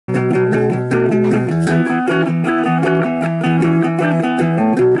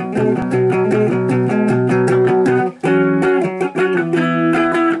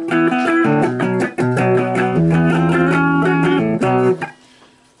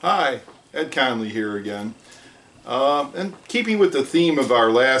Hi, Ed Conley here again. And keeping with the theme of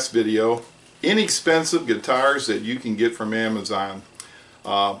our last video, inexpensive guitars that you can get from Amazon.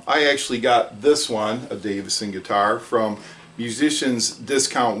 I actually got this one, a Davison guitar, from Musicians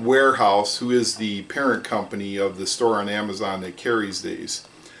Discount Warehouse, who is the parent company of the store on Amazon that carries these.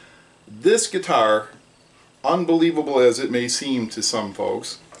 This guitar, unbelievable as it may seem to some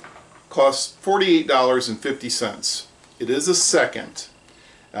folks, costs $48.50. It is a second.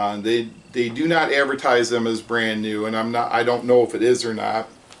 They do not advertise them as brand new, and I don't know if it is or not.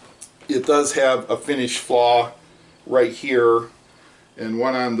 It does have a finish flaw right here and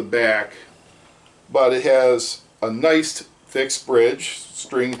one on the back, but it has a nice fixed bridge,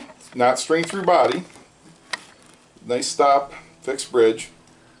 not string through body, nice stop fixed bridge,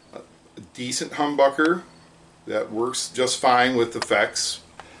 a decent humbucker that works just fine with effects,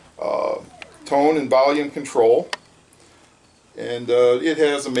 tone and volume control. And it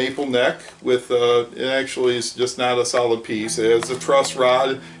has a maple neck with, it actually is just not a solid piece. It has a truss rod.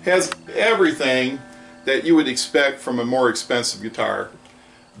 It has everything that you would expect from a more expensive guitar.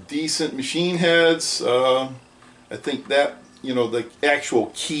 Decent machine heads. I think that, the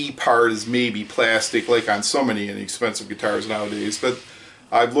actual key part is maybe plastic, like on so many inexpensive guitars nowadays. But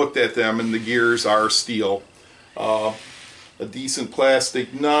I've looked at them and the gears are steel. A decent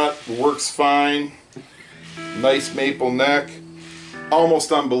plastic nut, works fine. Nice maple neck.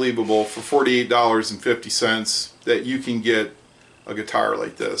 Almost unbelievable for $48.50 that you can get a guitar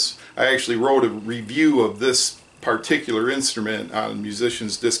like this. I actually wrote a review of this particular instrument on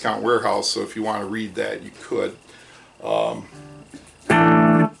Musicians Discount Warehouse, so if you want to read that, you could.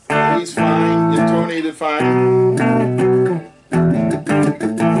 Plays fine, intonated fine.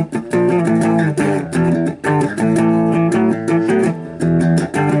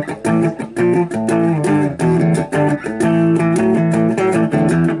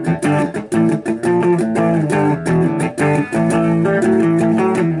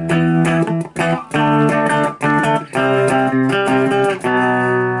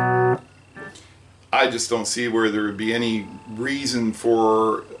 I just don't see where there would be any reason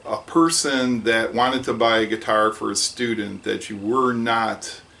for a person that wanted to buy a guitar for a student that you were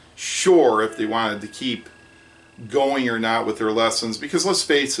not sure if they wanted to keep going or not with their lessons, because let's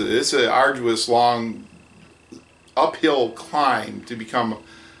face it, it's an arduous, long uphill climb to become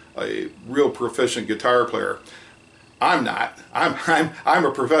a real proficient guitar player. I'm not. I'm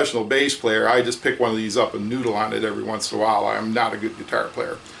a professional bass player. I just pick one of these up and noodle on it every once in a while. I'm not a good guitar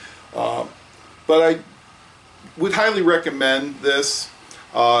player. But I would highly recommend this.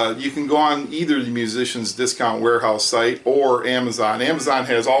 You can go on either the Musicians Discount Warehouse site or Amazon. Amazon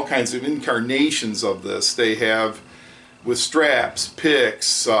has all kinds of incarnations of this. They have with straps,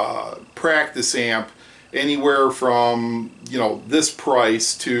 picks, practice amp, anywhere from this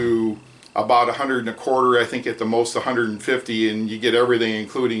price to about $125, I think at the most $150, and you get everything,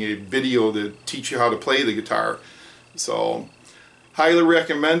 including a video to teach you how to play the guitar. So highly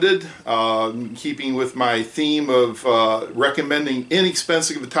recommended. Keeping with my theme of recommending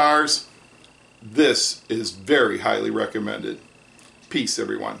inexpensive guitars, this is very highly recommended. Peace,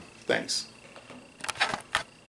 everyone. Thanks.